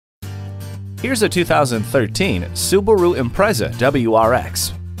Here's a 2013 Subaru Impreza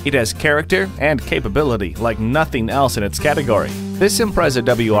WRX. It has character and capability like nothing else in its category. This Impreza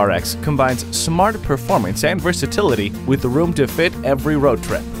WRX combines smart performance and versatility with the room to fit every road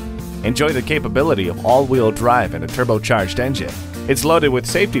trip. Enjoy the capability of all-wheel drive and a turbocharged engine. It's loaded with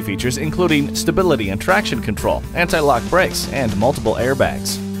safety features including stability and traction control, anti-lock brakes, and multiple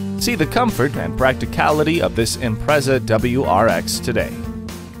airbags. See the comfort and practicality of this Impreza WRX today.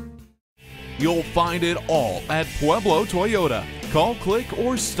 You'll find it all at Pueblo Toyota. Call, click,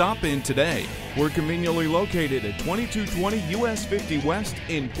 or stop in today. We're conveniently located at 2220 US 50 West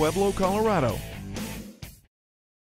in Pueblo, Colorado.